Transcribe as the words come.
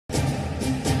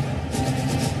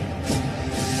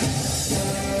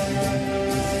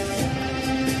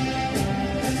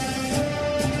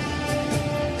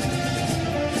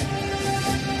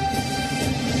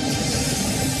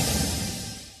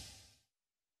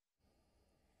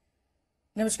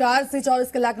નમસ્કાર, શ્રી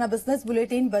 24 કલાકના business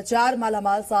bulletin બજાર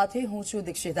માલામાલ સાથે હું છું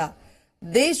દીક્ષિતા।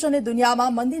 દેશ અને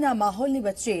દુનિયામાં મંદીના માહોલની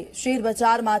વચ્ચે શેર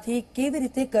બજારમાંથી કેવી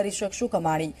રીતે કરી શકશો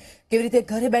કમાણી, કેવી રીતે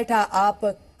ઘરે બેઠા આપ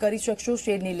કરી શકશો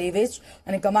શેરની લેવેચ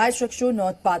અને કમાઈ શકશો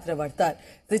નોંધપાત્ર વળતર।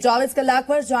 શ્રી 24 કલાક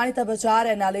પર જાણીતા બજાર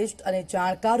એનાલિસ્ટ અને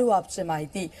જાણકારો આપશે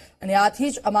માહિતી અને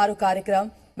આથી જ અમારો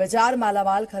કાર્યક્રમ બજાર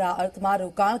માલામાલ ખરા અર્થમાં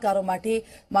રોકાણકારો માટે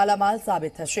માલામાલ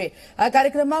સાબિત થશે। આ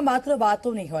કાર્યક્રમમાં માત્ર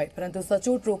વાતો નહીં હોય પરંતુ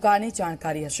સચોટ રોકાણની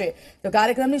જાણકારી હશે। તો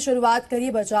કાર્યક્રમની શરૂઆત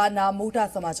કરીએ બજારના મોટા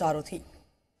સમાચારોથી।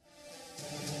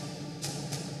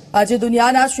 આજે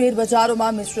દુનિયાના શેર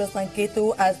બજારોમાં મિશ્ર સંકેતો।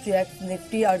 એસજીએક્સ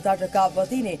નિફ્ટી 0.5%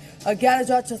 વધીને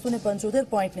 11,675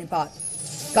 પોઈન્ટને પાર।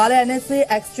 કાલે એનએસએ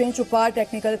એક્સચેન્જ ઉપર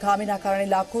ટેકનિકલ ખામીના કારણે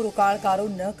લાખો રોકાણકારો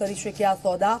ન કરી શક્યા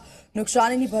સોદા।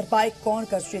 નુકસાનીની ભરપાઈ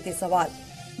કોણ કરશે તે સવાલ।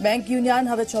 બેંક યુનિયન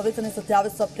હવે 26 અને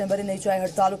 27 સપ્ટેમ્બરે નહીં જાય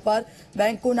હડતાલ ઉપર।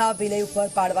 બેંકોના વિલય ઉપર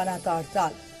પાડવાના હતા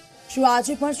હડતાલ। શું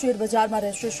આજે પણ શેર બજારમાં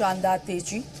રહેશે શાનદાર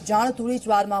તેજી? જાણો થોડી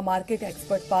જ વારમાં માર્કેટ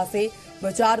એક્સપર્ટ પાસે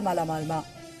બજાર માલામાલમાં।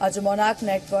 આજે મોનાર્ક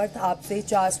નેટવર્થ આપશે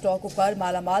 4 સ્ટોક ઉપર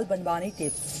માલામાલ બનવાની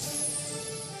ટિપ્સ।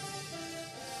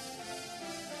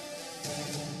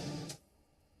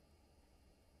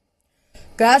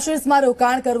 કયા શેર્સમાં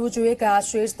રોકાણ કરવું જોઈએ, કયા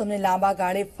શેર્સ તમને લાંબા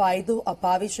ગાળે ફાયદો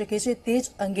અપાવી શકે છે તે જ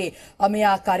અંગે અમે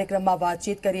આ કાર્યક્રમમાં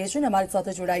વાતચીત કરીએ છીએ। અમારી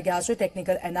સાથે જોડાઈ ગયા છે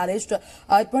ટેકનિકલ એનાલિસ્ટ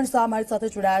અર્પણ શાહ અમારી સાથે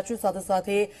જોડાયા છે, સાથે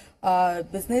સાથે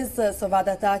બિઝનેસ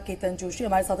સંવાદદાતા કેતન જોશી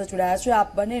અમારી સાથે જોડાયા છે।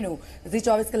 આપ બંનેનું ઝી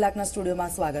 24 કલાકના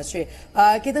સ્ટુડિયોમાં સ્વાગત છે।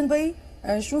 કેતનભાઈ,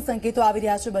 શું સંકેતો આવી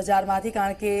રહ્યા છે બજારમાંથી?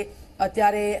 કારણ કે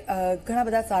અત્યારે ઘણા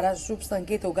બધા સારા શુભ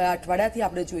સંકેતો ગયા અઠવાડિયાથી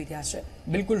આપણે જોઈ રહ્યા છે।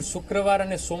 બિલકુલ, શુક્રવાર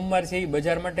અને સોમવાર છે એ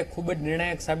બજાર માટે ખૂબ જ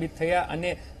નિર્ણાયક સાબિત થયા અને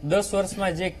 10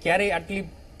 વર્ષમાં જે ક્યારેય આટલી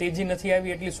તેજી નથી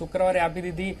આવી એટલી શુક્રવારે આપી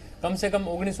દીધી। કમસે કમ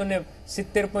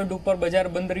 1970 પોઈન્ટ ઉપર બજાર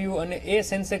બંધ રહ્યું અને એ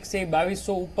સેન્સેક્સ છે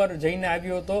 2200 ઉપર જઈને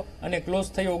આવ્યો હતો અને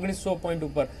ક્લોઝ થયો 1900 પોઈન્ટ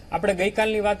ઉપર। આપણે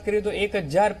ગઈકાલની વાત કરીએ તો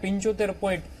 1075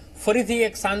 પોઈન્ટ ફરીથી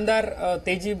એક શાનદાર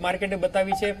તેજી માર્કેટે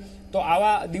બતાવી છે। તો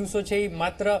આવા દિવસો છે એ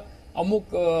માત્ર અમુક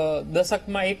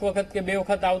દશકમાં એક વખત કે બે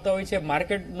વખત આવતા હોય છે।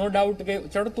 માર્કેટ નો ડાઉટ કે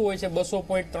ચડતું હોય છે 200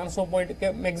 પોઈન્ટ 300 પોઈન્ટ કે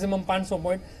મેક્સિમમ 500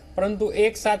 પોઈન્ટ, પરંતુ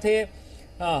એક સાથે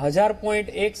 1000 પોઈન્ટ,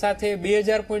 એક સાથે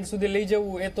 2000 પોઈન્ટ સુધી લઈ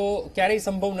જવું એ તો ક્યારેય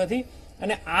સંભવ નથી।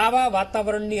 અને આવા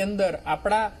વાતાવરણની અંદર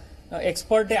આપણા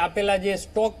એક્સપર્ટે આપેલા જે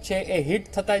સ્ટોક છે એ હિટ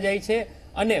થતા જાય છે।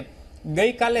 અને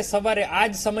ગઈકાલે સવારે આ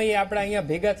જ સમયે આપણે અહીંયા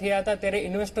ભેગા થયા હતા ત્યારે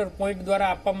ઇન્વેસ્ટર પોઈન્ટ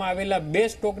દ્વારા આપવામાં આવેલા 2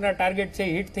 સ્ટોકના ટાર્ગેટ છે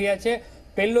હિટ થયા છે।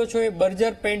 પહેલો છે એ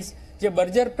બર્જર પેન્ટ્સ, જે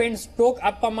બર્જર પેન્ટ સ્ટોક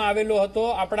આપવામાં આવેલો હતો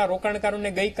આપણા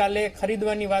રોકાણકારોને ગઈકાલે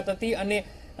ખરીદવાની વાત હતી અને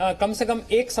કમસે કમ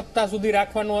 1 સપ્તાહ સુધી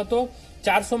રાખવાનો હતો।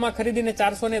 400માં ખરીદીને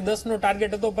 410 નો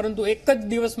ટાર્ગેટ હતો, પરંતુ એક જ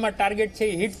દિવસમાં ટાર્ગેટ છે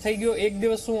હિટ થઈ ગયો। એક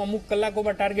દિવસ શું અમુક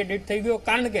કલાકોમાં ટાર્ગેટ હિટ થઈ ગયો,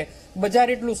 કારણ કે બજાર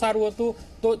એટલું સારું હતું।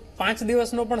 તો 5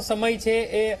 દિવસનો પણ સમય છે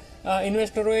એ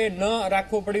ઇન્વેસ્ટરોએ ન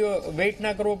રાખવો પડ્યો, વેઇટ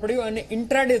ના કરવો પડ્યો અને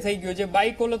ઇન્ટ્રાડે થઈ ગયો। જે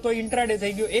બાય કોલ હતો ઇન્ટ્રાડે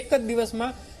થઈ ગયો। એક જ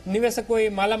દિવસમાં નિવેશકો એ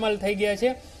માલામાલ થઈ ગયા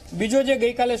છે। બીજો જે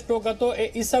ગઈકાલે સ્ટોક હતો એ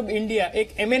ઈસબ ઇન્ડિયા, એક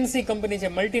એમએનસી કંપની છે,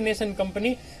 મલ્ટીનેશનલ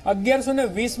કંપની।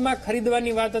 1120માં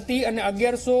ખરીદવાની વાત હતી અને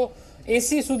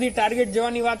 1180 સુધી ટાર્ગેટ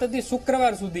જવાની વાત હતી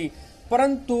શુક્રવાર સુધી,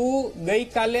 પરંતુ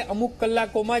ગઈકાલે અમુક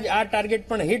કલાકોમાં જ આ ટાર્ગેટ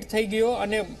પણ હિટ થઈ ગયો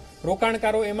અને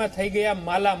રોકાણકારો એમાં થઈ ગયા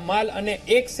માલામાલ અને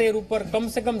એક શેર ઉપર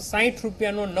કમસે કમ 60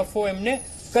 રૂપિયાનો નફો એમને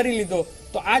કરી લીધો।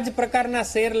 તો આ જ પ્રકારના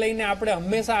શેર લઈને આપણે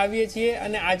હંમેશા આવીએ છીએ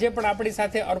અને આજે પણ આપણી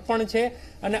સાથે અર્પણ છે।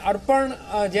 અને અર્પણ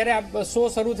જ્યારે શો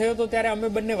શરૂ થયો હતો ત્યારે અમે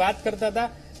બંને વાત કરતા હતા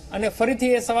અને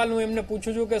ફરીથી એ સવાલ હું એમને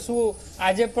પૂછું છું કે શું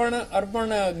આજે પણ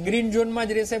અર્પણ ગ્રીન ઝોનમાં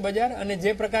જ રહેશે બજાર અને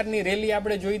જે પ્રકારની રેલી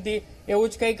આપણે જોઈ હતી એવું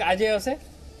જ કંઈક આજે હશે?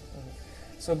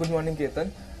 સો good morning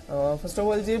Ketan. First of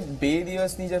all, જે 2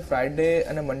 દિવસની જે ફ્રાઇડે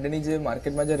અને મંડેની જે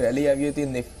માર્કેટમાં જે રેલી આવી હતી,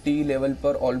 નિફ્ટી લેવલ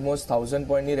પર ઓલમોસ્ટ 1000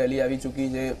 પોઈન્ટની રેલી આવી ચૂકી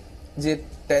છે। જે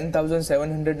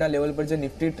 10,700ના લેવલ પર જે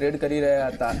નિફ્ટી ટ્રેડ કરી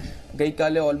રહ્યા હતા,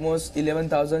 ગઈકાલે ઓલમોસ્ટ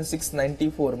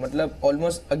 11,694 મતલબ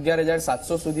ઓલમોસ્ટ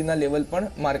 11,700 સુધીના લેવલ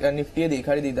પણ નિફ્ટીએ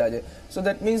દેખાડી દીધા છે। સો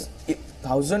દેટ મીન્સ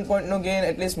 1000 પોઈન્ટનો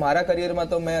ગેઇન એટલીસ્ટ મારા કરિયરમાં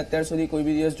તો મેં અત્યાર સુધી કોઈ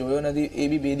બી દિવસ જોયો નથી, એ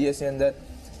બી 2 દિવસની અંદર।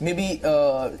 મે બી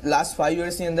લાસ્ટ 5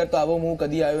 યર્સની અંદર તો આવો મૂવ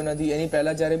કદી આવ્યો નથી। એની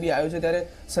પહેલા જ્યારે બી આવ્યો છે ત્યારે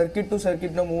સર્કિટ ટુ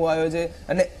સર્કિટનો મૂવ આવ્યો છે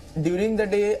અને ડ્યુરિંગ ધ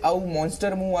ડે આવું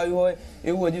મોન્સ્ટર મૂવ આવ્યું હોય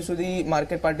એવું હજી સુધી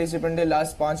માર્કેટ પાર્ટિસિપન્ટે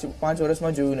લાસ્ટ 5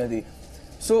 વર્ષમાં જોયું નથી।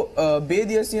 સો 2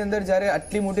 દિવસની અંદર જ્યારે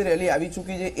આટલી મોટી રેલી આવી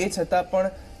ચૂકી છે એ છતાં પણ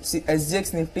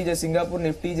એસજીએક્સ નિફ્ટી જે સિંગાપુર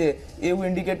નિફ્ટી છે એવું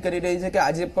ઇન્ડિકેટ કરી રહી છે કે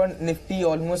આજે પણ નિફ્ટી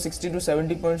ઓલમોસ્ટ 60 to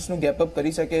 70 પોઈન્ટ્સનું ગેપઅપ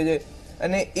કરી શકે છે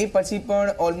અને એ પછી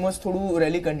પણ ઓલમોસ્ટ થોડું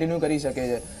રેલી કન્ટિન્યુ કરી શકે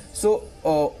છે। સો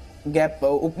ગેપ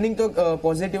ઓપનિંગ તો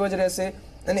પોઝિટિવ જ રહેશે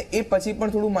અને એ પછી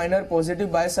પણ થોડું માઇનર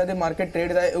પોઝિટિવ બાયસ સાથે માર્કેટ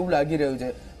ટ્રેડ થાય એવું લાગી રહ્યું છે.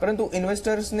 પરંતુ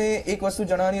ઇન્વેસ્ટર્સને એક વસ્તુ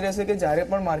જણાવવાની રહેશે કે જ્યારે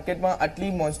પણ માર્કેટમાં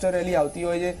આટલી મોન્સ્ટર રેલી આવતી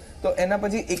હોય છે તો એના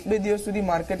પછી 1-2 દિવસ સુધી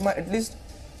માર્કેટમાં એટલીસ્ટ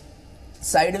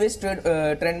સાઇડવેઝ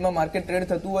ટ્રેન્ડમાં માર્કેટ ટ્રેડ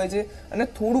થતું હોય છે અને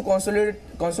થોડું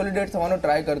કોન્સોલિડેટ થવાનો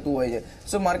ટ્રાય કરતું હોય છે.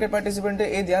 સો માર્કેટ પાર્ટિસિપન્ટે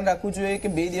એ ધ્યાન રાખવું જોઈએ કે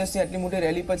 2 દિવસની આટલી મોટી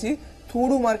રેલી પછી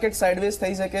થોડું માર્કેટ સાઇડવેઝ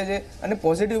થઈ શકે છે અને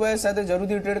પોઝિટિવ બાયસ સાથે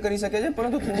જરૂરથી ટ્રેડ કરી શકે છે,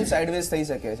 પરંતુ થોડું સાઇડવેઝ થઈ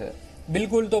શકે છે.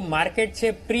 બિલકુલ. તો માર્કેટ છે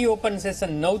પ્રી ઓપન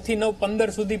સેશન 9 થી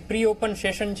 9:15 સુધી પ્રી ઓપન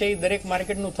સેશન છે એ દરેક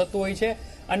માર્કેટનું થતું હોય છે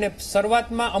અને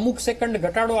શરૂઆતમાં અમુક સેકન્ડ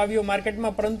ઘટાડો આવ્યો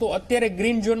માર્કેટમાં, પરંતુ અત્યારે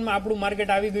ગ્રીન ઝોનમાં આપણું માર્કેટ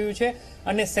આવી ગયું છે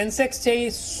અને સેન્સેક્સ છે એ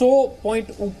 100 પોઈન્ટ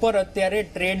ઉપર અત્યારે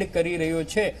ટ્રેડ કરી રહ્યો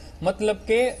છે. મતલબ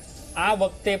કે આ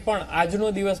વખતે પણ આજનો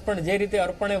દિવસ પણ જે રીતે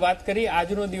અર્પણે વાત કરી,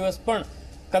 આજનો દિવસ પણ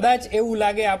કદાચ એવું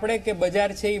લાગે આપણે કે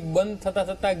બજાર છે એ બંધ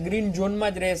થતા ગ્રીન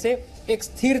ઝોનમાં જ રહેશે, એક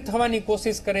સ્થિર થવાની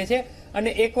કોશિશ કરે છે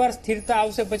અને એકવાર સ્થિરતા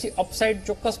આવશે પછી અપસાઇડ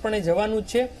ચોક્કસપણે જવાનું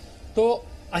જ છે. તો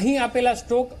અહીં આપેલા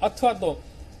સ્ટોક અથવા તો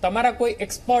તમારા કોઈ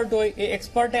એક્સપર્ટ હોય એ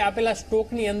એક્સપર્ટે આપેલા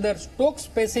સ્ટોકની અંદર સ્ટોક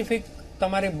સ્પેસિફિક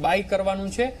તમારે બાય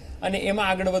કરવાનું છે અને એમાં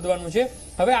આગળ વધવાનું છે.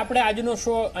 હવે આપણે આજનો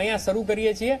શો અહીંયા શરૂ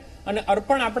કરીએ છીએ અને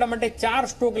અર્પણ આપણા માટે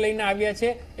 4 સ્ટોક લઈને આવ્યા છે.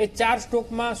 એ 4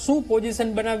 સ્ટોકમાં શું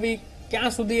પોઝિશન બનાવવી,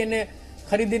 ક્યાં સુધી એને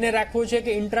ખરીદીને રાખવું છે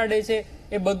કે ઇન્ટ્રાડે છે,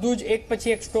 એ બધું જ એક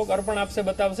પછી એક સ્ટોક અર્પણ આપશે,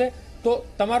 બતાવશે. તો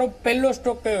તમારો પહેલો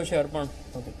સ્ટોક કયો છે અર્પણ?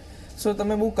 ઓકે, સો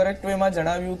તમે બહુ કરેક્ટ વેમાં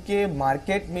જણાવ્યું કે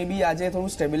માર્કેટ મે બી આજે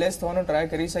થોડું સ્ટેબિલાઇઝ થવાનો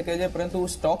ટ્રાય કરી શકે છે, પરંતુ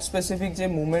સ્ટોક સ્પેસિફિક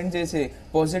જે મુવમેન્ટ જે છે,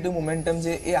 પોઝિટિવ મોમેન્ટમ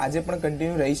છે, એ આજે પણ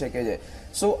કન્ટિન્યુ રહી શકે છે.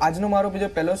 સો આજનો મારો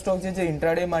જે પહેલો સ્ટોક જે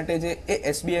ઇન્ટ્રાડે માટે છે એ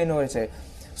SBI નો છે.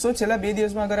 સો છેલ્લા 2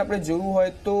 દિવસમાં અગર આપણે જોયું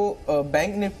હોય તો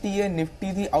બેંક નિફ્ટીએ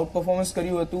નિફ્ટીથી આઉટ પરફોર્મન્સ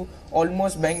કર્યું હતું.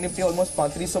 Almost bank Nifty almost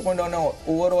 3500 point અને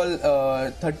ઓવરઓલ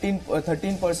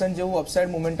 13% જેવું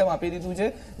અપસાઇડ મોમેન્ટમ આપી દીધું છે,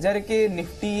 જ્યારે કે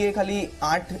નિફ્ટીએ ખાલી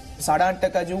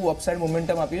 8.5% જેવું અપસાઇડ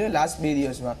મોમેન્ટમ આપ્યું છે લાસ્ટ 2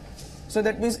 દિવસમાં. So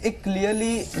that means A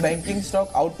clearly banking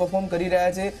stock out perform કરી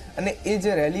રહ્યા છે અને એ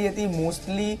જે રેલી હતી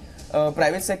mostly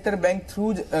private sector bank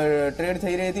through જ ટ્રેડ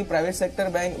થઈ રહી હતી. પ્રાઇવેટ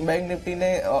સેક્ટર બેંક નિફ્ટીને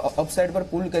અપસાઇડ પર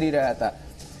પુલ કરી રહ્યા હતા.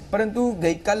 પરંતુ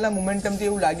ગઈકાલના મોમેન્ટમથી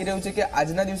એવું લાગી રહ્યું છે કે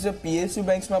આજના દિવસે PSU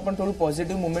બેંક્સમાં પણ થોડું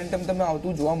પોઝિટિવ મોમેન્ટમ તમને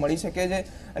આવતું જોવા મળી શકે છે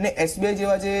અને SBI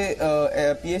જેવા જે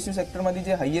PSU સેક્ટરમાંથી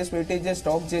જે હાઈએસ્ટ વેટેજ જે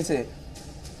સ્ટોક જે છે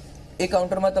એ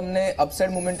કાઉન્ટરમાં તમને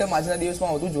અપસાઇડ મોમેન્ટમ આજના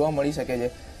દિવસમાં આવતું જોવા મળી શકે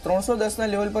છે. 310ના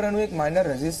લેવલ પર એનું એક માઇનર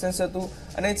રેઝિસ્ટન્સ હતું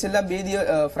અને છેલ્લા 2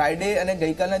 દિવસ ફ્રાઇડે અને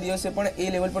ગઈકાલના દિવસે પણ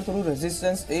એ લેવલ પર થોડું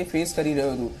રેઝિસ્ટન્સ એ ફેસ કરી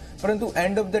રહ્યું હતું. પરંતુ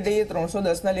એન્ડ ઓફ ધ ડે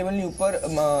 310ના લેવલની ઉપર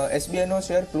SBI નો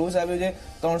શેર ક્લોઝ આવ્યો છે,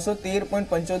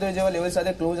 313.75 જેવા લેવલ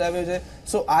સાથે ક્લોઝ આવ્યો છે.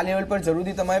 સો આ લેવલ પર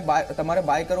જરૂરથી તમારે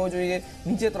બાય કરવો જોઈએ.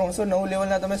 નીચે 309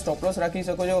 લેવલના તમે સ્ટોપ લોસ રાખી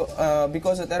શકો છો,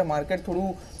 બીકોઝ અત્યારે માર્કેટ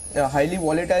થોડું હાઈલી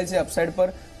વોલેટાઇલ છે અપસાઇડ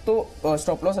પર, તો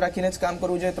સ્ટોપ લોસ રાખીને જ કામ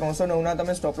કરવું જોઈએ. 309ના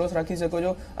તમે સ્ટોપ લોસ રાખી શકો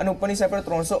છો અને ઉપરની સાઈડ પર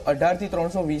 318 થી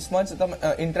 320માં જ તમે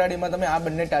ઇન્ટ્રાડેમાં તમે આ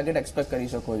બંને ટાર્ગેટ એક્સપેક્ટ કરી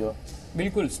શકો છો.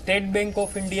 બિલકુલ. State bank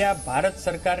of India Bharat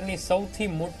સરકારની સૌથી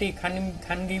મોટી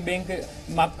ખાનગી બેંક,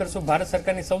 માફ કરશો, ભારત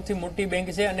સરકારની સૌથી મોટી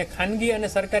બેંક છે અને ખાનગી અને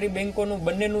સરકારી બેંકોનું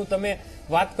બંનેનું તમે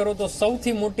વાત કરો તો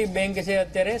સૌથી મોટી બેંક છે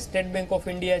અત્યારે સ્ટેટ બેંક ઓફ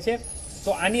ઇન્ડિયા છે.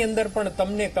 તો આની અંદર પણ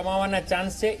તમને કમાવાના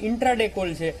ચાન્સ છે. ઇન્ટ્રાડે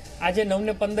કોલ છે આજે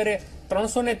 9:15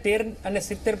 313 અને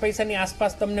 70 પૈસાની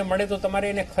આસપાસ તમને મળે તો તમારે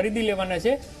એને ખરીદી લેવાના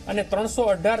છે અને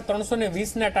 318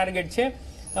 320 ના ટાર્ગેટ છે.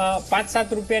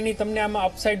 5-7 રૂપિયાની તમને આમાં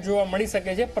અપસાઇડ જોવા મળી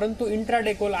શકે છે, પરંતુ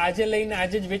ઇન્ટ્રાડે કોલ આજે લઈને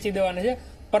આજે જ વેચી દેવાના છે.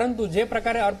 પરંતુ જે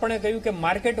પ્રકારે અર્પણે કહ્યું કે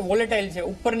માર્કેટ વોલેટાઇલ છે,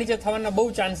 ઉપર નીચે થવાના બહુ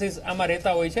ચાન્સીસ આમાં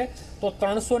રહેતા હોય છે, તો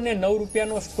 309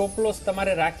 રૂપિયાનો સ્ટોપ લોસ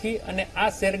તમારે રાખી અને આ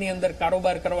શેરની અંદર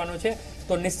કારોબાર કરવાનો છે,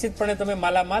 તો નિશ્ચિતપણે તમે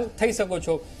માલામાલ થઈ શકો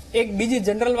છો. એક બીજી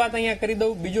જનરલ વાત અહીંયા કરી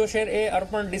દઉં. બીજો શેર એ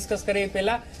અર્પણ ડિસ્કસ કરે એ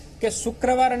પહેલા કે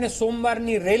શુક્રવાર અને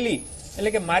સોમવારની રેલી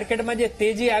એટલે કે માર્કેટમાં જે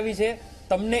તેજી આવી છે,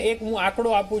 તમને એક હું આંકડો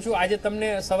આપું છું. આજે તમને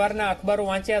સવારના અખબારો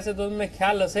વાંચ્યા હશે તો તમને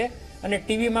ખ્યાલ હશે અને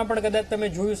ટીવીમાં પણ કદાચ તમે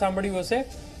જોયું સાંભળ્યું હશે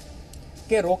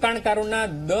કે રોકાણકારોના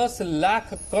 10 લાખ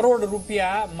કરોડ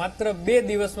રૂપિયા માત્ર 2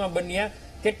 દિવસમાં બન્યા.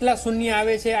 કેટલા શૂન્ય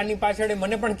આવે છે આની પાછળ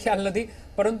મને પણ ખ્યાલ નથી,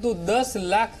 પરંતુ 10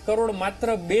 લાખ કરોડ માત્ર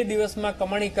 2 દિવસમાં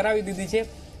કમાણી કરાવી દીધી છે.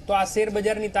 તો આ શેર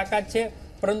બજારની તાકાત છે.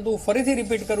 પરંતુ ફરીથી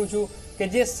રિપીટ કરું છું કે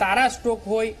જે સારા સ્ટોક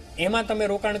હોય એમાં તમે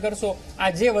રોકાણ કરશો.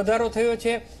 આ જે વધારો થયો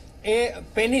છે એ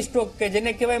પેની સ્ટોક કે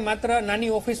જેને કહેવાય માત્ર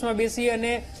નાની ઓફિસમાં બેસી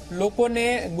અને લોકોને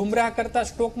ગુમરાહ કરતા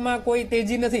સ્ટોકમાં કોઈ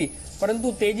તેજી નથી, પરંતુ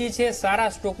તેજી છે સારા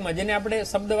સ્ટોકમાં, જેને આપણે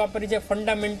શબ્દ વાપરી છે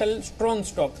ફંડામેન્ટલ સ્ટ્રોંગ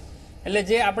સ્ટોક. એટલે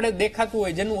જે આપણે દેખાતું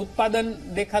હોય, જેનું ઉત્પાદન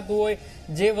દેખાતું હોય,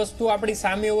 જે વસ્તુ આપણી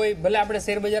સામે હોય, ભલે આપણે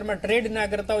શેર બજારમાં ટ્રેડ ના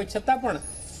કરતા હોય છતાં પણ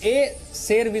એ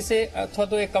શેર વિશે અથવા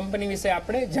તો એ કંપની વિશે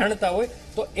આપણે જાણતા હોય,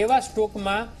 તો એવા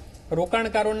સ્ટોકમાં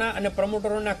રોકાણકારોના અને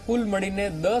પ્રમોટરોના કુલ મળીને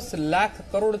 10 લાખ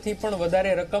કરોડથી પણ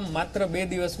વધારે રકમ માત્ર 2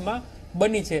 દિવસમાં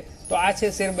બની છે. તો આ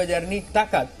છે શેર બજારની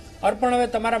તાકાત. અર્પણ, હવે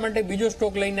તમારા માટે બીજો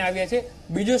સ્ટોક લઈને આવ્યા છે.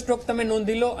 બીજો સ્ટોક તમે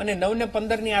નોંધી લો અને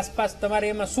 9:15 ની આસપાસ તમારે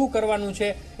એમાં શું કરવાનું છે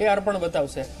એ અર્પણ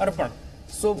બતાવશે. અર્પણ.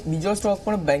 સો બીજો સ્ટોક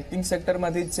પણ બેન્કિંગ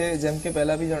સેક્ટરમાંથી જ છે. જેમ કે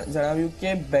પહેલા બી જણાવ્યું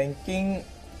કે બેન્કિંગ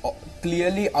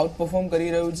ક્લિયરલી આઉટ પરફોર્મ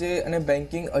કરી રહ્યું છે અને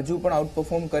બેન્કિંગ હજુ પણ આઉટ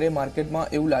પરફોર્મ કરે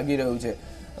માર્કેટમાં એવું લાગી રહ્યું છે.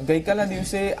 ગઈકાલના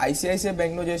દિવસે આઈસીઆઈસીઆઈ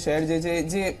બેંકનો જે શેર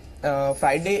જે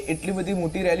ફ્રાઈડે એટલી બધી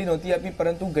મોટી રેલી નહોતી આપી,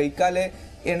 પરંતુ ગઈકાલે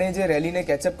એણે જે રેલીને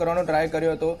કેચઅપ કરવાનો ટ્રાય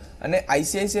કર્યો હતો અને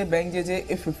આઈસીઆઈસીઆઈ બેંક જે છે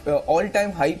એ ઓલ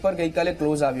ટાઈમ હાઈ પર ગઈકાલે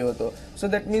ક્લોઝ આવ્યો હતો. સો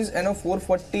દેટ મીન્સ એનો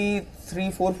 443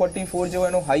 444 જેવો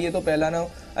એનો હાઈ હતો પહેલાનો,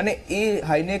 અને એ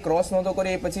હાઈને ક્રોસ નહોતો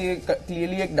કર્યો. એ પછી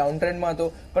ક્લિયરલી એક ડાઉન ટ્રેન્ડમાં હતો,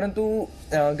 પરંતુ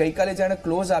ગઈકાલે જેણે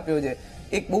ક્લોઝ આપ્યો છે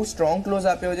એક બહુ સ્ટ્રોંગ ક્લોઝ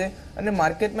આપ્યો છે. અને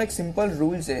માર્કેટમાં એક સિમ્પલ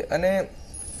રૂલ છે અને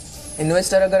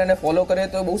ઇન્વેસ્ટર અગર એને ફોલો કરે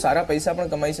તો બહુ સારા પૈસા પણ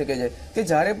કમાઈ શકે છે કે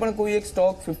જ્યારે પણ કોઈ એક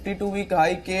સ્ટોક 52 વીક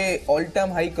હાઈ કે ઓલ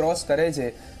ટાઈમ હાઈ ક્રોસ કરે છે,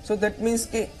 સો દેટ મીન્સ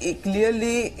કે એ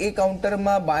ક્લિયરલી એ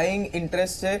કાઉન્ટરમાં બાઇંગ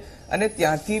ઇન્ટરેસ્ટ છે અને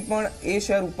ત્યાંથી પણ એ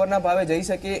શેર ઉપરના ભાવે જઈ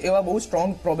શકે એવા બહુ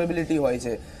સ્ટ્રોંગ પ્રોબેબિલિટી હોય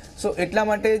છે. સો એટલા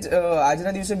માટે જ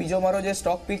આજના દિવસે બીજો મારો જે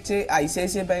સ્ટોક પિક છે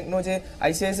આઈસીઆઈસીઆઈ બેંકનો છે.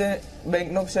 આઈસીઆઈસીઆઈ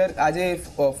બેંકનો શેર આજે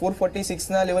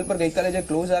 446 લેવલ પર ગઈકાલે જે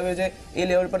ક્લોઝ આવ્યો છે એ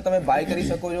લેવલ પર તમે બાય કરી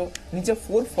શકો છો. નીચે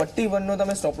 441 નો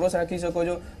તમે સ્ટોપ લોસ રાખી શકો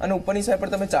છો અને ઉપરની સાઈડ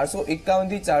પર તમે 451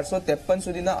 થી 453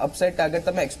 સુધીના અપસાઇડ ટાર્ગેટ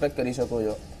તમે એક્સપેક્ટ કરી શકો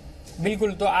છો.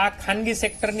 બિલકુલ. તો આ ખાનગી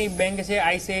સેક્ટરની બેંક છે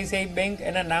આઈસીઆઈસીઆઈ બેંક.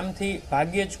 એના નામથી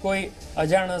ભાગ્યે જ કોઈ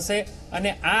અજાણ હશે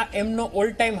અને આ એમનો ઓલ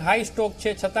ટાઈમ હાઈ સ્ટોક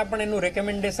છે, છતાં પણ એનું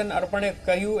રેકમેન્ડેશન અર્પણે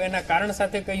કહ્યું, એના કારણ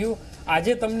સાથે કહ્યું.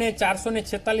 આજે તમને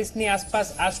 446 ની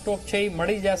આસપાસ આ સ્ટોક છે એ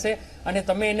મળી જશે અને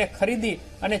તમે એને ખરીદી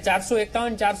અને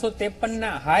 451 453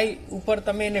 ના હાઈ ઉપર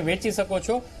તમે એને વેચી શકો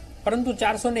છો. પરંતુ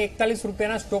 441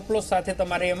 રૂપિયાના સ્ટોપ લોસ સાથે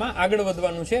તમારે એમાં આગળ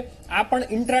વધવાનું છે. આ પણ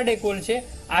ઇન્ટ્રાડે કોલ છે.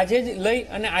 આજે જ લઈ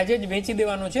અને આજે જ વેચી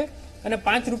દેવાનો છે અને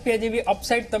 5 રૂપિયા જેવી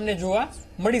અપસાઇડ તમને જોવા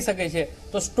મળી શકે છે.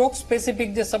 તો સ્ટોક સ્પેસિફિક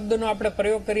જે શબ્દનો આપણે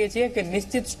પ્રયોગ કરીએ છીએ કે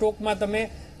નિશ્ચિત સ્ટોકમાં તમે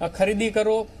ખરીદી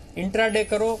કરો, ઇન્ટ્રાડે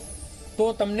કરો,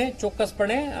 તો તમને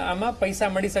ચોક્કસપણે આમાં પૈસા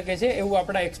મળી શકે છે એવું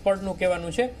આપણા એક્સપર્ટનું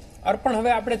કહેવાનું છે. અર્પણ,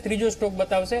 હવે આપણે ત્રીજો સ્ટોક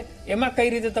બતાવશે. એમાં કઈ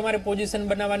રીતે તમારે પોઝિશન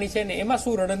બનાવવાની છે ને એમાં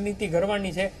શું રણનીતિ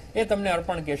ઘડવાની છે એ તમને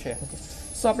અર્પણ કહેશે.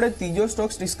 સો આપણે ત્રીજો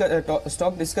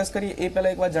સ્ટોક ડિસ્કસ કરીએ એ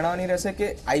પહેલા એક વાત જણાવવાની રહેશે કે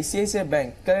આઈસીઆઈસીઆઈ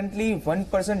બેંક કરન્ટલી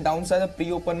 1% ડાઉન સાથે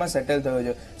પ્રી ઓપનમાં સેટલ થયો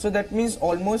છે. સો દેટ મીન્સ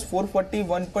ઓલમોસ્ટ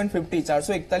 441.50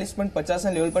 441.50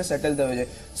 ના લેવલ પર સેટલ થયો છે.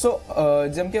 સો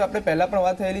જેમ કે આપણે પહેલા પણ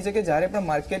વાત થયેલી છે કે જ્યારે પણ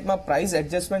માર્કેટમાં પ્રાઇસ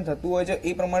એડજસ્ટમેન્ટ થતું હોય છે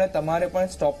એ પ્રમાણે તમારે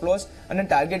પણ સ્ટોપ લોસ અને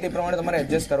ટાર્ગેટ એ પ્રમાણે તમારે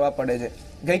એડજસ્ટ કરવા પડે છે.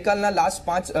 ગઈકાલના લાસ્ટ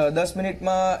 5-10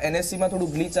 મિનિટમાં એનએસસીમાં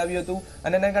થોડું ગ્લિચ આવ્યું હતું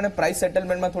અને એના કારણે પ્રાઇસ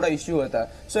સેટલમેન્ટમાં થોડા ઇસ્યુ હતા.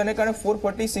 સો એને કારણે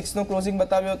 446 નો ક્લોઝિંગ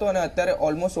બતાવ્યો હતો અને અત્યારે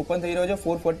ઓલમોસ્ટ ઓપન થઈ રહ્યો છે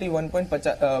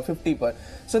 441.50 પર.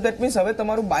 સો દેટ મીન્સ હવે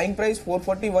તમારું બાઇંગ પ્રાઇસ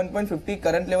 441.50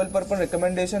 કરંટ લેવલ પર પણ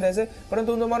રેકમેન્ડેશન રહેશે,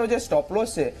 પરંતુ તમારો જે સ્ટોપ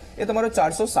લોસ છે એ તમારો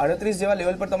 437 જેવા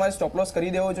લેવલ પર તમારે સ્ટોપ લોસ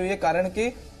કરી દેવો જોઈએ, કારણ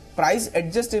કે પ્રાઇસ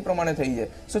એડજસ્ટ એ પ્રમાણે થઈ જાય.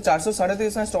 સો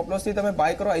 437 ના સ્ટોપ લોસ થી તમે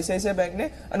બાય કરો આઈસીઆઈસીઆઈ બેંકને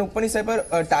અને ઉપરની સાઈડ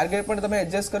પર ટાર્ગેટ પણ તમે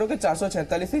એડજસ્ટ કરો કે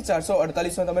 446 થી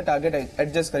 448 નો તમે ટાર્ગેટ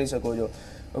એડજસ્ટ કરી શકો છો.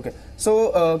 Okay, so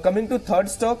coming to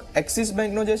third stock, axis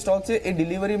બેંકનો જે સ્ટોક છે એ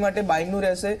ડિલિવરી માટે બાઇંગનું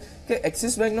રહેશે કે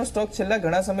એક્સિસ બેંકનો સ્ટોક છેલ્લા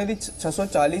ઘણા સમયથી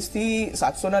 640 થી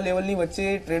 700 ના લેવલની વચ્ચે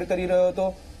ટ્રેડ કરી રહ્યો હતો.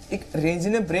 એક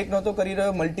રેન્જને બ્રેક નહોતો કરી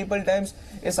રહ્યો. મલ્ટિપલ ટાઈમ્સ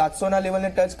એ 700 ના લેવલને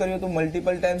ટચ કર્યું હતું,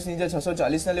 મલ્ટિપલ ટાઈમ્સ નીચે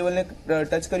 640 ના લેવલને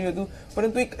ટચ કર્યું હતું,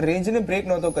 પરંતુ એક રેન્જને બ્રેક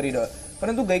નહોતો કરી રહ્યો.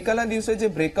 પરંતુ ગઈકાલના દિવસે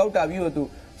જે બ્રેકઆઉટ આવ્યું હતું,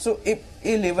 સો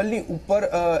એ લેવલની ઉપર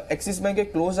એક્સિસ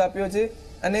બેંકે ક્લોઝ આપ્યો છે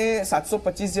અને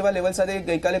 725 જેવા લેવલ સાથે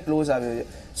ગઈકાલે ક્લોઝ આવ્યો છે.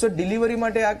 સો ડિલિવરી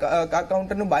માટે આ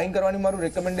કાઉન્ટરનું બાઇંગ કરવાની મારું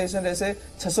રેકમેન્ડેશન રહેશે.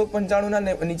 695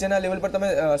 ના નીચેના લેવલ પર તમે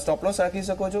સ્ટોપ લોસ રાખી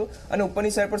શકો છો અને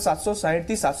ઉપરની સાઈડ પર 760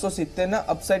 થી 770 ના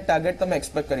અપસાઇડ ટાર્ગેટ તમે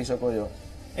એક્સપેક્ટ કરી શકો છો.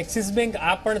 એક્સિસ બેંક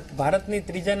આ પણ ભારતની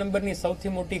ત્રીજા નંબરની સૌથી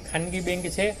મોટી ખાનગી બેંક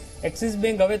છે. એક્સિસ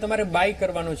બેંક હવે તમારે બાય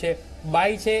કરવાનું છે.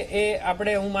 બાય છે એ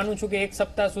આપણે, હું માનું છું કે 1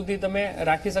 સપ્તાહ સુધી તમે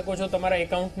રાખી શકો છો તમારા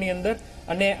એકાઉન્ટની અંદર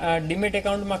અને ડીમેટ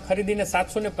એકાઉન્ટમાં ખરીદીને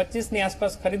 725 ની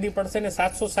આસપાસ ખરીદી પડશે ને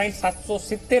 760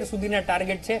 770 સુધીના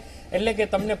ટાર્ગેટ છે. એટલે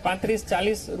કે તમને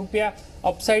 35-40 રૂપિયા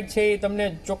અપસાઇડ છે એ તમને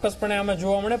ચોક્કસપણે આમાં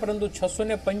જોવા મળે, પરંતુ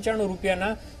 695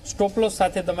 રૂપિયાના સ્ટોપ લોસ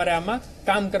સાથે તમારે આમાં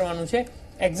કામ કરવાનું છે.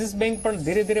 એક્સિસ બેંક પણ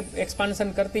ધીરે ધીરે એક્સપાન્શન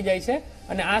કરતી જાય છે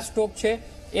અને આ સ્ટોક છે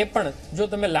એ પણ જો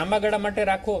તમે લાંબા ગાળા માટે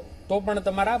રાખો તો પણ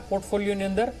તમારા પોર્ટફોલિયોની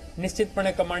અંદર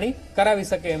નિશ્ચિતપણે કમાણી કરાવી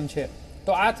શકે એમ છે.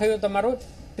 તો આ થયો તમારો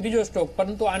ત્રીજો સ્ટોક,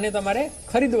 પરંતુ આને તમારે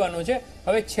ખરીદવાનો છે.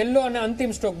 હવે છેલ્લો અને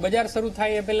અંતિમ સ્ટોક બજાર શરૂ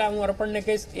થાય એ પહેલા હું અર્પણને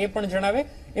કહીશ એ પણ જણાવે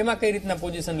એમાં કઈ રીતના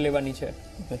પોઝિશન લેવાની છે.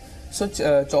 સો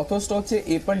ચોથો સ્ટોક છે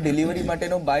એ પણ ડિલિવરી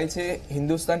માટેનો બાય છે,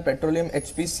 હિન્દુસ્તાન પેટ્રોલિયમ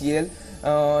HPCL.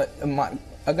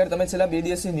 અગર તમે છેલ્લા 2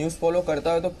 દિવસની ન્યૂઝ ફોલો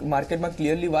કરતા હોય તો માર્કેટમાં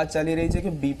ક્લિયરલી વાત ચાલી રહી છે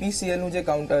કે BPCL નું જે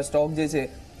સ્ટોક જે છે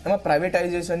એમાં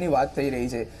પ્રાઇવેટાઇઝેશનની વાત થઈ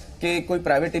રહી છે કે કોઈ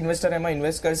પ્રાઇવેટ ઇન્વેસ્ટર એમાં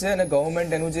ઇન્વેસ્ટ કરશે અને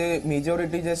ગવર્મેન્ટ એનું જે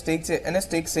મેજોરિટી જે સ્ટેક છે એને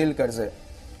સ્ટેક સેલ કરશે.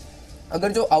 અગર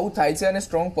જો આવું થાય છે અને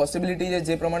સ્ટ્રોંગ પોસિબિલિટી છે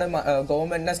જે પ્રમાણે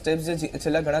ગવર્મેન્ટના સ્ટેપ્સ જે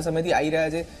છેલ્લા ઘણા સમયથી આવી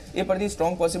રહ્યા છે એ પરથી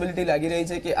સ્ટ્રોંગ પોસિબિલિટી લાગી રહી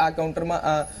છે કે આ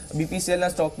કાઉન્ટરમાં બીપીસીએલના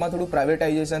સ્ટોકમાં થોડું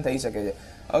પ્રાઇવેટાઇઝેશન થઈ શકે છે.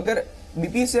 અગર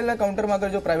બીપીસીએલના કાઉન્ટરમાં અગર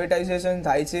જો પ્રાઇવેટાઇઝેશન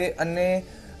થાય છે અને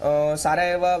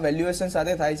સારા એવા વેલ્યુએશન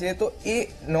સાથે થાય છે તો એ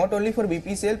નોટ ઓનલી ફોર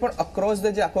બીપીસીએલ પણ અક્રોસ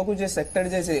ધ જે આખું જે સેક્ટર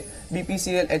જે છે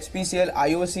બીપીસીએલ, એચપીસીએલ,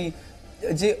 આઈઓસી,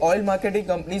 જે ઓઇલ માર્કેટિંગ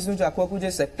કંપનીઝનું જે આખું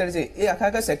જે સેક્ટર છે એ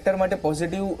આખા સેક્ટર માટે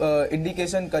પોઝિટિવ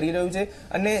ઇન્ડિકેશન કરી રહ્યું છે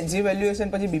અને જે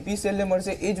વેલ્યુએશન પછી બીપીસીએલને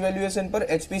મળશે એ જ વેલ્યુએશન પર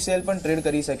એચપીસીએલ પણ ટ્રેડ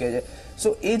કરી શકે છે.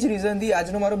 સો એ જ રીઝનથી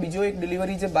આજનો મારો બીજો એક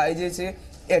ડિલિવરી જે બાય જે છે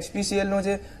એચપીસીએલનો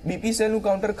છે. બીપીસીએલનું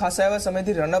કાઉન્ટર ખાસા એવા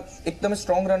સમયથી રનઅપ એકદમ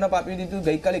સ્ટ્રોંગ રનઅપ આપી દીધું.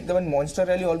 ગઈકાલે એકદમ monster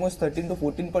rally almost 13 to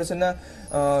 14%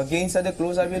 gain સાથે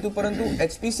ક્લોઝ આવ્યું હતું, પરંતુ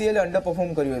એચપીસીએલે અંડર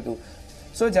પરફોર્મ કર્યું હતું.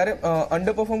 સો જ્યારે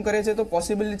અંડર પરફોર્મ કરે છે તો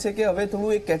પોસિબલ છે કે હવે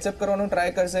થોડું એક કેચઅપ કરવાનો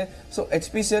ટ્રાય કરશે. સો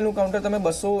એચપીસીએલનું કાઉન્ટર તમે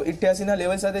 288ના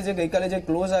લેવલ સાથે જે ગઈકાલે જે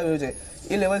ક્લોઝ આવ્યો છે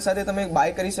એ લેવલ સાથે તમે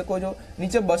બાય કરી શકો છો.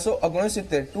 નીચે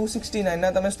 269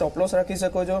 269ના તમે સ્ટોપ લોસ રાખી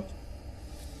શકો છો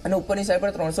અને ઉપરની સાઈડ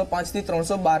પર 305 થી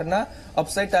 312ના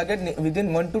અપસાઇડ ટાર્ગેટ વિધિન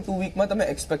 1 to 2 વીકમાં તમે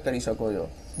એક્સપેક્ટ કરી શકો છો.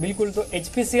 બિલકુલ. તો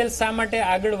એચપીસીએલ શા માટે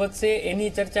આગળ વધશે એની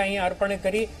ચર્ચા અહીંયા અર્પણે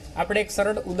કરી. આપણે એક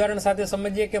સરળ ઉદાહરણ સાથે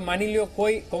સમજીએ કે માની લ્યો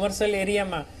કોઈ કોમર્શિયલ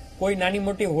એરિયામાં કોઈ નાની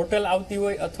મોટી હોટલ આવતી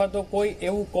હોય અથવા તો કોઈ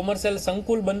એવું કોમર્શિયલ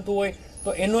સંકુલ બનતું હોય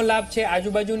તો એનો લાભ છે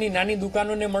આજુબાજુની નાની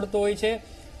દુકાનોને મળતો હોય છે.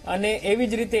 અને એવી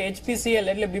જ રીતે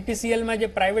એચપીસીએલ એટલે બીપીસીએલમાં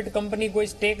જે પ્રાઇવેટ કંપની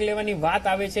કોઈ સ્ટેક લેવાની વાત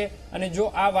આવે છે અને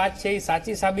જો આ વાત છે એ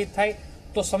સાચી સાબિત થાય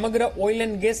તો સમગ્ર ઓઇલ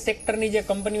એન્ડ ગેસ સેક્ટરની જે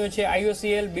કંપનીઓ છે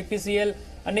આઈઓસીએલ, બીપીસીએલ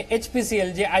અને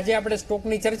એચપીસીએલ જે આજે આપણે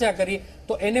સ્ટોકની ચર્ચા કરી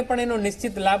તો એને પણ એનો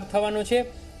નિશ્ચિત લાભ થવાનો છે.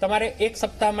 તમારે એક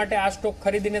સપ્તાહ માટે આ સ્ટોક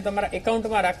ખરીદીને તમારા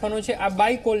એકાઉન્ટમાં રાખવાનો છે. આ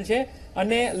બાય કોલ છે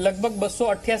અને લગભગ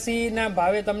 288ના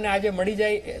ભાવે તમને આજે મળી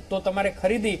જાય તો તમારે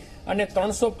ખરીદી અને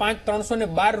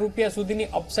 305-312 રૂપિયા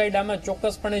સુધીની અપસાઇડ આમાં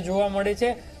ચોક્કસપણે જોવા મળે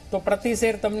છે. તો પ્રતિ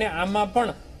શેર તમને આમાં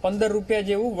પણ 15 રૂપિયા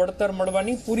જેવું વળતર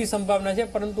મળવાની પૂરી સંભાવના છે,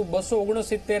 પરંતુ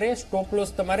 269 સ્ટોપ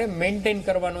લોસ તમારે મેન્ટેન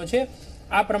કરવાનો છે.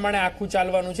 આ પ્રમાણે આખું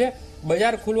ચાલવાનું છે.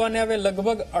 બજાર ખુલવાને હવે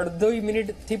લગભગ અડધી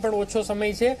મિનિટથી પણ ઓછો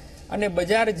સમય છે અને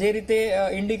બજાર જે રીતે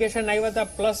ઇન્ડિકેશન આવ્યા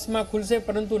હતા પ્લસમાં ખુલશે,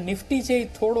 પરંતુ નિફ્ટી છે એ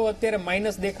થોડો અત્યારે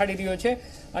માઇનસ દેખાડી રહ્યો છે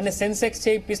અને સેન્સેક્સ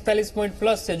છે એ 45 પોઈન્ટ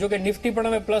પ્લસ છે. જોકે નિફ્ટી પણ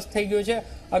હવે પ્લસ થઈ ગયો છે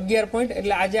 11 પોઈન્ટ.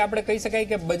 એટલે આજે આપણે કહી શકાય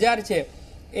કે બજાર છે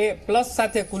એ પ્લસ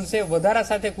સાથે ખુલશે, વધારા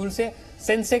સાથે ખુલશે.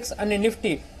 સેન્સેક્સ અને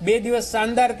નિફ્ટી 2 દિવસ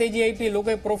શાનદાર તેજી આપી,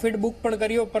 લોકોએ પ્રોફિટ બુક પણ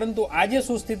કર્યો, પરંતુ આજે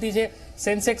શું સ્થિતિ છે?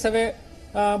 સેન્સેક્સ હવે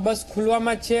બસ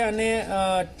ખુલવામાં જ છે અને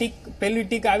પહેલી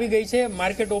ટીક આવી ગઈ છે,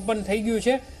 માર્કેટ ઓપન થઈ ગયું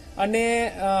છે અને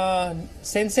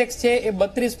સેન્સેક્સ છે એ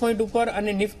 32 પોઈન્ટ ઉપર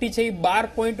અને નિફ્ટી છે એ 12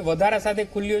 પોઈન્ટ વધારા સાથે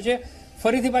ખુલ્યો છે.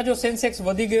 ફરીથી પાછો સેન્સેક્સ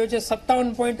વધી ગયો છે,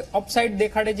 57 પોઈન્ટ અપસાઇડ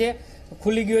દેખાડે છે,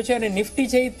 ખુલી ગયો છે અને નિફ્ટી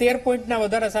છે એ 13 પોઈન્ટના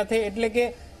વધારા સાથે. એટલે કે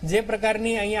જે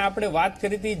પ્રકારની અહીંયા આપણે વાત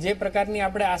કરી હતી, જે પ્રકારની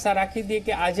આપણે આશા રાખી હતી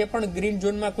કે આજે પણ ગ્રીન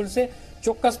ઝોનમાં ખુલશે,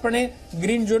 ચોક્કસપણે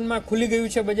ગ્રીન ઝોનમાં ખુલી ગયું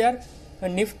છે બજાર.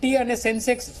 નિફ્ટી અને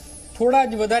સેન્સેક્સ થોડા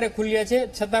જ વધારે ખુલ્યા છે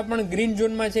છતાં પણ ગ્રીન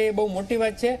ઝોનમાં છે, એ બહુ મોટી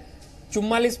વાત છે.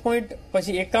 44 પોઈન્ટ,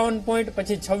 પછી 51 પોઈન્ટ,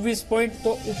 પછી 26 પોઈન્ટ,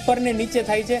 તો ઉપર ને નીચે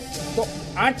થાય છે. તો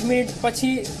 8 મિનિટ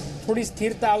પછી થોડી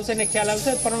સ્થિરતા આવશે ને ખ્યાલ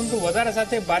આવશે, પરંતુ વધારા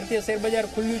સાથે ભારતીય શેર બજાર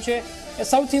ખુલ્યું છે એ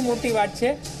સૌથી મોટી વાત છે.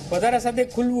 વધારા સાથે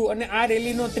ખુલવું અને આ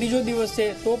રેલીનો ત્રીજો દિવસ છે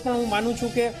તો પણ હું માનું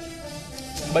છું કે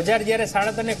બજાર જ્યારે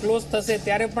 3:30 ક્લોઝ થશે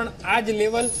ત્યારે પણ આ જ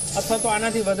લેવલ અથવા તો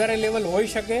આનાથી વધારે લેવલ હોઈ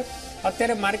શકે.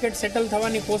 અત્યારે માર્કેટ સેટલ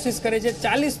થવાની કોશિશ કરે છે.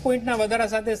 40 પોઈન્ટના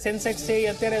વધારા સાથે સેન્સેક્સ છે એ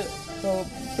અત્યારે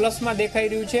પ્લસમાં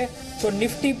દેખાઈ રહ્યું છે. તો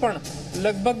નિફ્ટી પણ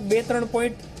લગભગ 2-3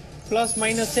 પોઈન્ટ પ્લસ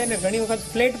માઇનસ છે અને ઘણી વખત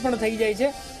ફ્લેટ પણ થઈ જાય છે.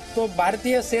 તો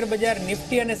ભારતીય શેર બજાર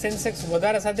નિફ્ટી અને સેન્સેક્સ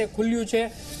વધારા સાથે ખુલ્યું છે.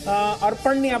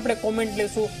 અર્પણની આપણે કોમેન્ટ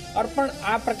લેશું. અર્પણ,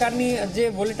 આ પ્રકારની જે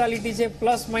વોલેટાલિટી છે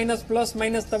પ્લસ માઇનસ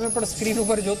તમે પણ સ્ક્રીન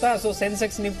ઉપર જોતા હશો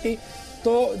સેન્સેક્સ નિફ્ટી,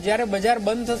 તો જ્યારે બજાર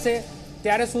બંધ થશે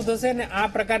ત્યારે શું થશે ને આ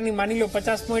પ્રકારની માની લો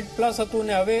 50 પોઈન્ટ પ્લસ હતું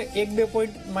ને હવે 1-2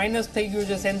 પોઈન્ટ માઇનસ થઈ ગયું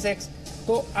છે સેન્સેક્સ,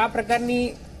 તો આ પ્રકારની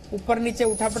ઉપર નીચે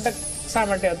ઉઠાપટક શા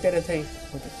માટે અત્યારે થઈ?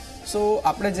 સો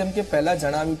આપણે જેમ કે પહેલા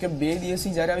જણાવ્યું કે 2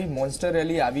 દિવસની જ્યારે આવી મોન્સ્ટર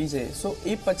રેલી આવી છે, સો એ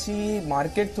પછી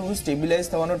માર્કેટ થોડું સ્ટેબિલાઇઝ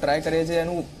થવાનો ટ્રાય કરે છે,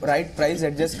 એનું રાઇટ પ્રાઇસ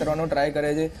એડજસ્ટ કરવાનો ટ્રાય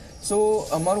કરે છે. સો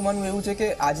અમારું માનવું એવું છે કે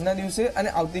આજના દિવસે અને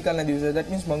આવતીકાલના દિવસે, દેટ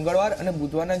મીન્સ મંગળવાર અને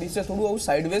બુધવારના દિવસે થોડું આવું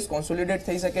સાઇડવેઝ કોન્સોલિડેટ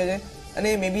થઈ શકે છે અને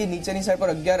મે બી નીચેની સાઈડ પર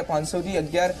 11,500 થી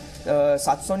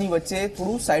 11,700ની વચ્ચે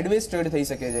થોડું સાઇડવેઝ ટ્રેડ થઈ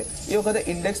શકે છે. એ વખતે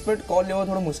ઇન્ડેક્સ પર કોલ લેવો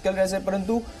થોડો મુશ્કેલ રહેશે,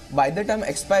 પરંતુ બાય ધ ટાઈમ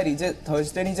એક્સપાયરી જે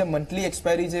થર્સડેની જે મંથલી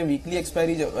એક્સપાયરી છે, વીકલી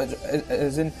એક્સપાયરી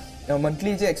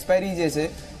મંથલી જે એક્સપાયરી જે છે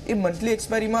એ મંથલી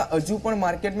એક્સપાયરીમાં હજુ પણ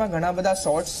માર્કેટમાં ઘણા બધા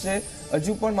શોર્ટ્સ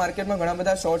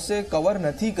છે, કવર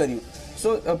નથી કર્યું.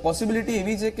 સો પોસિબિલિટી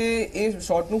એવી છે કે એ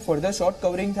શોર્ટનું ફર્ધર શોર્ટ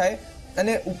કવરિંગ થાય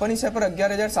અને ઉપરની સાઈડ પર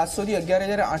 11,700 થી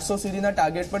 11,800 સુધીના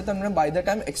ટાર્ગેટ પર તમને બાય ધ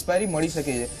ટાઈમ એક્સપાયરી મળી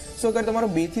શકે છે. સો અગર તમારો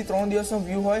 2 થી 3 દિવસનો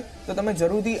વ્યૂ હોય તો તમે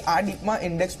જરૂરથી આ ડીપમાં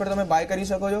ઇન્ડેક્સ પર તમે બાય કરી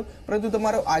શકો છો. પરંતુ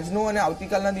તમારો આજનો અને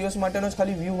આવતીકાલના દિવસ માટેનો જ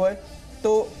ખાલી વ્યૂ હોય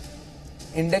તો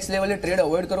ઇન્ડેક્સ લેવલે ટ્રેડ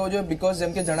અવોઇડ કરવો જોઈએ, બીકોઝ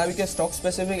જેમ કે જણાવ્યું કે સ્ટોક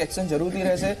સ્પેસિફિક એક્શન જરૂરથી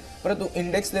રહેશે, પરંતુ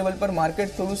ઇન્ડેક્સ લેવલ પર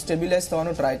માર્કેટ થોડું સ્ટેબિલાઇઝ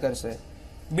થવાનો ટ્રાય કરશે.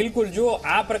 બિલકુલ. જો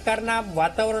આ પ્રકારના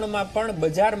વાતાવરણમાં પણ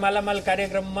બજાર માલામાલ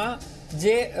કાર્યક્રમમાં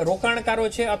જે રોકાણકારો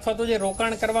છે અથવા તો જે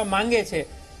રોકાણ કરવા માંગે છે,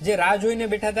 જે રાહ જોઈને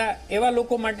બેઠા હતા, એવા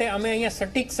લોકો માટે અમે અહીંયા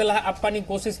સટીક સલાહ આપવાની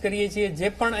કોશિશ કરીએ છીએ. જે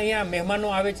પણ અહીંયા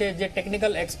મહેમાનો આવે છે, જે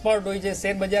ટેકનિકલ એક્સપર્ટ હોય છે,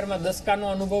 શેર બજારમાં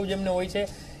દસકાનો અનુભવ જેમને હોય છે,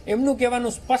 એમનું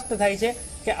કહેવાનું સ્પષ્ટ થાય છે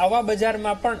કે આવા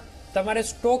બજારમાં પણ તમારે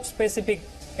સ્ટોક સ્પેસિફિક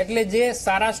એટલે જે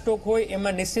સારા સ્ટોક હોય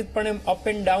એમાં નિશ્ચિતપણે અપ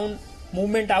એન્ડ ડાઉન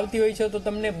મુવમેન્ટ આવતી હોય છે, તો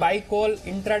તમને by call,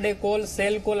 intraday call,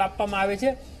 cell call આપવામાં આવે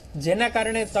છે, જેના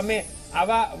કારણે તમે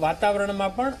આવા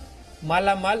વાતાવરણમાં પણ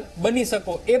માલામાલ બની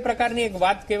શકો. એ પ્રકારની એક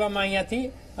વાત કહેવામાં અહીંયાથી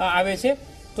આવે છે.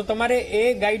 તો તમારે એ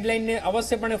ગાઈડલાઈનને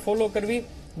અવશ્યપણે ફોલો કરવી.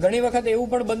 ઘણી વખત એવું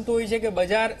પણ બનતું હોય છે કે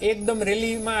બજાર એકદમ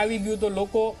રેલીમાં આવી ગયું તો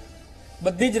લોકો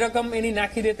બધી જ રકમ એની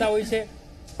નાખી દેતા હોય છે,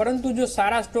 પરંતુ જો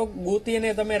સારા સ્ટોક ગોતી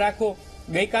અને તમે રાખો,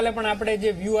 ગઈકાલે પણ આપણે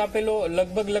જે વ્યૂ આપેલો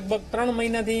લગભગ 3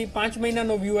 મહિનાથી 5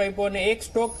 મહિનાનો વ્યૂ આપ્યો અને એક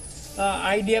સ્ટોક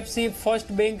આઈડીએફસી ફર્સ્ટ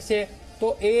બેંક છે, તો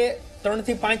એ 3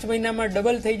 થી 5 મહિનામાં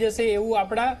ડબલ થઈ જશે એવું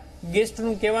આપણા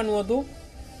ગેસ્ટનું કહેવાનું હતું.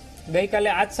 ગઈકાલે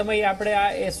આ જ સમયે આપણે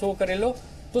આ એ શો કરેલો.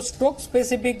 તો સ્ટોક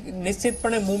સ્પેસિફિક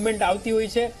નિશ્ચિતપણે મુવમેન્ટ આવતી હોય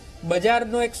છે.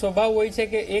 બજારનો એક સ્વભાવ હોય છે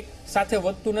કે એક સાથે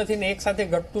વધતું નથી ને એક સાથે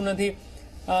ઘટતું નથી.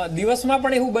 દિવસમાં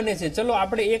પણ એવું બને છે. ચલો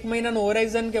આપણે 1 મહિનાનું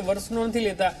હોરાઇઝન કે વર્ષનું નથી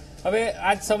લેતા. હવે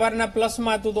આજ સવારના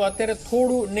પ્લસમાં હતું તો અત્યારે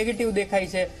થોડું નેગેટિવ દેખાય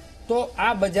છે. તો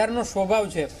આ બજારનો સ્વભાવ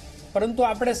છે. પરંતુ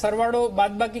આપણે સરવાળો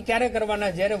બાદબાકી ક્યારે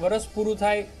કરવાના? જ્યારે વર્ષ પૂરું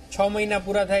થાય, 6 મહિના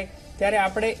પૂરા થાય, ત્યારે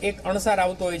આપણે એક અણસાર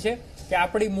આવતો હોય છે કે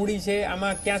આપણી મૂડી છે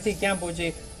આમાં ક્યાંથી ક્યાં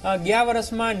પહોંચી. ગયા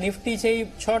વર્ષમાં નિફ્ટી છે એ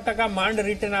 6% માંડ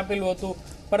રિટર્ન આપેલું હતું,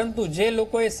 પરંતુ જે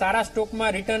લોકોએ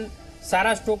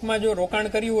સારા સ્ટોકમાં જો રોકાણ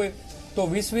કર્યું હોય તો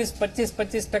 20,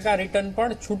 25% રિટર્ન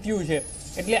પણ છૂટ્યું છે.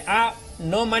 એટલે આ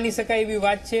ન માની શકાય એવી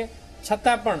વાત છે.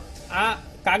 છતાં પણ આ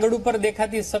કાગળ ઉપર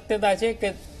દેખાતી સત્યતા છે કે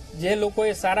જે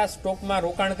લોકોએ સારા સ્ટોકમાં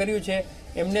રોકાણ કર્યું છે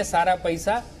એમને સારા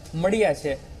પૈસા મળ્યા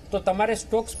છે. તો તમારે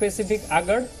સ્ટોક સ્પેસિફિક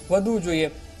આગળ વધવું જોઈએ.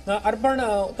 અર્પણ,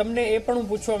 તમને એ પણ હું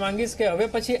પૂછવા માંગીશ કે હવે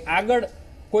પછી આગળ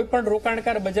કોઈ પણ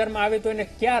રોકાણકાર બજારમાં આવે તો એને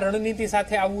ક્યાં રણનીતિ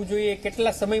સાથે આવવું જોઈએ,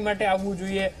 કેટલા સમય માટે આવવું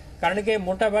જોઈએ? કારણ કે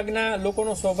મોટાભાગના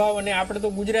લોકોનો સ્વભાવ, અને આપણે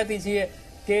તો ગુજરાતી છીએ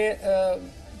કે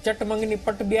ચટમંગની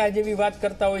પટબ્યા જેવી વાત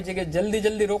કરતા હોય છે કે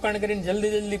જલ્દી રોકાણ કરીને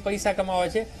જલ્દી પૈસા કમાવા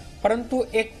છે. પરંતુ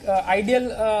એક આઈડિયલ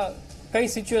કઈ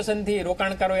સિચ્યુએશનથી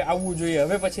રોકાણકારોએ આવવું જોઈએ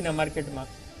હવે પછીના માર્કેટમાં?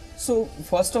 સો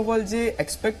ફર્સ્ટ ઓફ ઓલ જે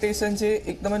એક્સપેક્ટેશન છે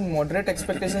એકદમ જ મોડરેટ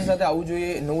એક્સપેક્ટેશન સાથે આવવું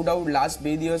જોઈએ. નો ડાઉટ લાસ્ટ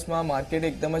 2 દિવસમાં માર્કેટ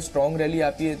એકદમ જ સ્ટ્રોંગ રેલી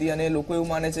આપી હતી અને લોકો એવું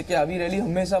માને છે કે આવી રેલી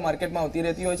હંમેશા માર્કેટમાં આવતી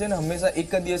રહેતી હોય છે અને હંમેશા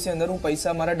એક જ દિવસની અંદર હું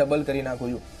પૈસા મારા ડબલ કરી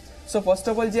નાખું છું. સો ફર્સ્ટ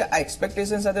ઓફ ઓલ જે આ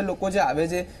એક્સપેક્ટેશન સાથે લોકો જે આવે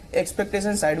છે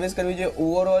એક્સપેક્ટેશન સાઇડવેઝ કરવી જોઈએ.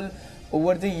 ઓવરઓલ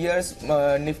ઓવર ધ યર્સ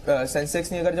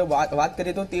સેન્સેક્સની અગર જો વાત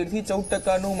કરીએ તો 13 થી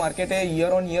 14% માર્કેટે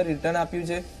યર ઓન યર રિટર્ન આપ્યું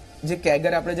છે. જે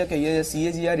કેગર આપણે જે કહીએ છીએ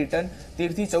CAGR રિટર્ન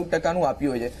 13 થી 14%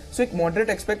 આપ્યું હોય છે. સો એક મોડરેટ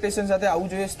એક્સપેક્ટેશન સાથે આવવું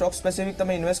જોઈએ. સ્ટોક સ્પેસિફિક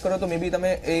તમે ઇન્વેસ્ટ કરો તો મે બી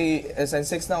તમે એ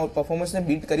સેન્સેક્સના પરફોર્મન્સને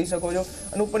બીટ કરી શકો છો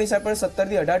અને ઉપરની સાઈડ પર 17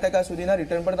 થી 18% સુધીના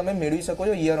રિટર્ન પણ તમે મેળવી શકો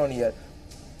છો યર ઓન યર.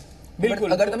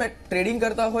 બિલકુલ. અગર તમે ટ્રેડિંગ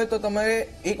કરતા હોય તો તમારે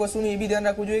એક વસ્તુનું એ બી ધ્યાન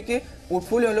રાખવું જોઈએ કે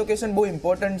પોર્ટફોલિયો એલોકેશન બહુ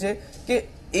ઇમ્પોર્ટન્ટ છે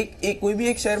કે કોઈ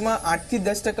બી એક શેરમાં 8 થી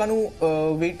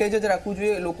 10% વેઇટેજ જ રાખવું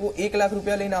જોઈએ. લોકો 1 લાખ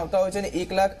રૂપિયા લઈને આવતા હોય છે અને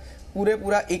 1 લાખ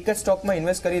પૂરેપૂરા એક જ સ્ટોકમાં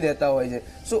ઇન્વેસ્ટ કરી દેતા હોય છે.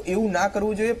 સો એવું ના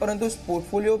કરવું જોઈએ, પરંતુ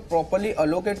પોર્ટફોલિયો પ્રોપરલી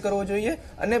અલોકેટ કરવો જોઈએ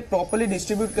અને પ્રોપરલી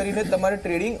ડિસ્ટ્રીબ્યુટ કરીને તમારે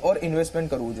ટ્રેડિંગ ઓર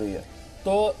ઇન્વેસ્ટમેન્ટ કરવું જોઈએ.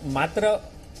 તો માત્ર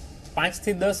 5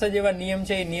 થી 10 જ એવા નિયમ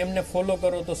છે, એ નિયમને ફોલો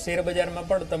કરો તો શેર બજારમાં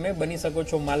પણ તમે બની શકો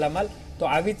છો માલામાલ. તો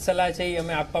આવી જ સલાહ છે એ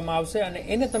અમે આપવામાં આવશે અને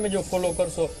એને તમે જો ફોલો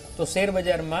કરશો તો શેર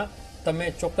બજારમાં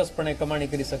તમે ચોક્કસપણે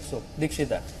કમાણી કરી શકશો.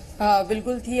 દીક્ષિતા,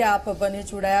 બિલકુલથી આપ બંને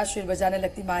જોડાયા, શેર બજારને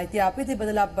લગતી માહિતી આપી તે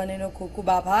બદલ આપ બંનેનો ખૂબ ખૂબ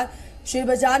આભાર. શેર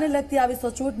બજારને લગતી આવી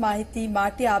સચોટ માહિતી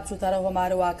માટે આપ જોતા રહો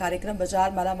અમારો આ કાર્યક્રમ બજાર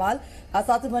માલામાલ. આ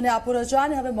સાથે મને આપો રજા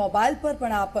અને હવે મોબાઈલ પર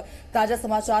પણ આપ તાજા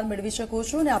સમાચાર મેળવી શકો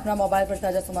છો અને આપના મોબાઈલ પર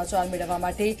તાજા સમાચાર મેળવવા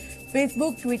માટે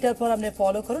ફેસબુક, ટ્વિટર પર અમને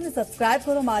ફોલો કરો અને સબસ્ક્રાઇબ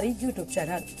કરો મારી યુટ્યુબ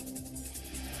ચેનલ.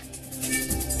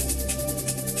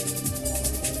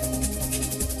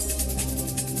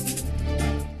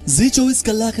 ઝી 24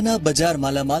 કલાકના બજાર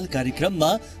માલામાલ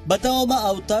કાર્યક્રમમાં બતાવવામાં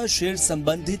આવતા શેર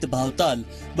સંબંધિત ભાવતાલ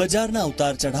બજારના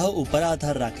ઉતાર ચઢાવ ઉપર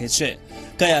આધાર રાખે છે.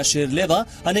 કયા શેર લેવા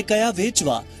અને કયા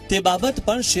વેચવા તે બાબત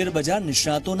પણ શેર બજાર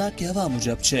નિષ્ણાતોના કહેવા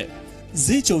મુજબ છે.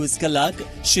 ઝી 24 કલાક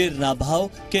શેરના ભાવ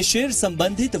કે શેર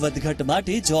સંબંધિત વધઘટ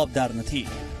માટે જવાબદાર નથી.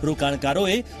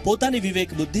 રોકાણકારોએ પોતાની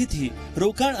વિવેક બુદ્ધિથી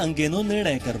રોકાણ અંગેનો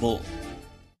નિર્ણય કરવો.